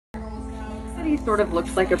he sort of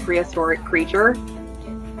looks like a prehistoric creature.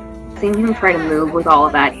 Seeing him try to move with all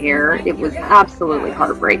of that hair, it was absolutely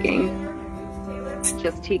heartbreaking.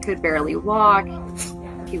 Just, he could barely walk.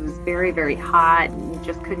 He was very, very hot and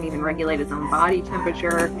just couldn't even regulate his own body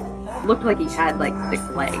temperature. Looked like he had like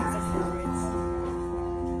 6 legs.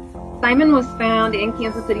 Simon was found in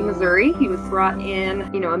Kansas City, Missouri. He was brought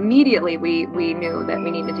in, immediately we knew that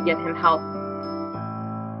we needed to get him help.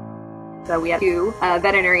 So we had 2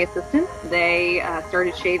 veterinary assistants. They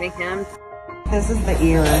started shaving him. This is the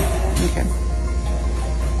ear. Okay.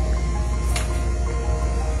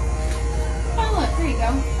 Oh, look, there you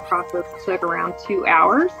go. The process took around 2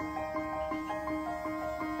 hours.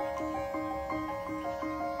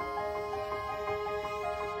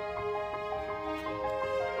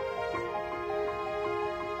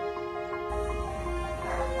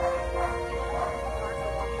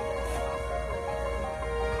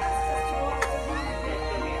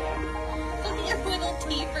 Little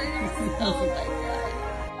teethers. Oh my god.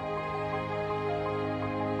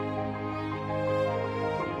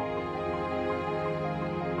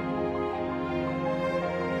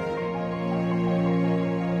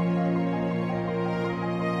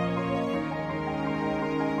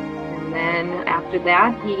 And then after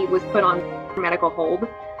that, he was put on medical hold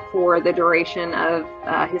for the duration of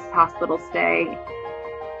his hospital stay.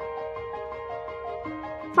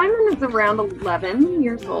 Simon is around 11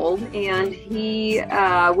 years old, and he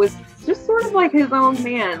was just sort of like his own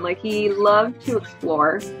man. Like, he loved to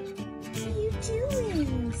explore. What are you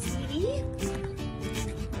doing, sweetie?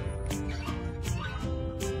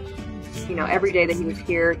 Every day that he was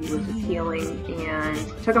here, he was just healing, and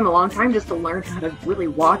it took him a long time just to learn how to really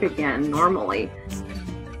walk again normally.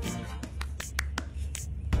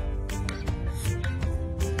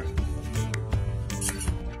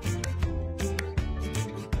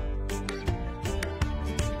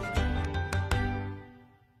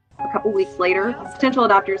 A couple weeks later, potential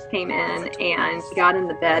adopters came in and he got in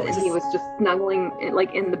the bed, and he was just snuggling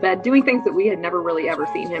like in the bed, doing things that we had never really ever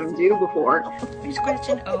seen him do before. You're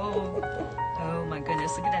scratching. Oh my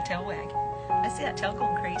goodness, look at that tail wag. I see that tail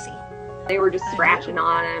going crazy. They were just scratching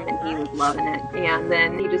on him, and he was loving it. And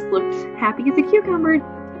then he just looked happy as a cucumber.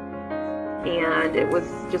 And it was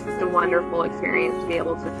just a wonderful experience to be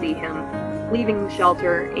able to see him leaving the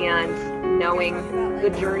shelter and knowing the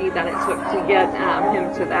journey that it took to get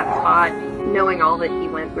him to that spot, knowing all that he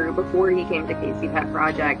went through before he came to KC Pet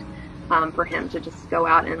Project. For him to just go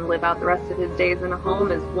out and live out the rest of his days in a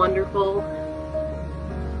home is wonderful.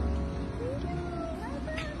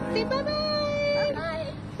 Say bye-bye. Bye-bye.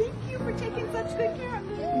 Thank you for taking such good care of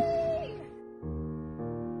me.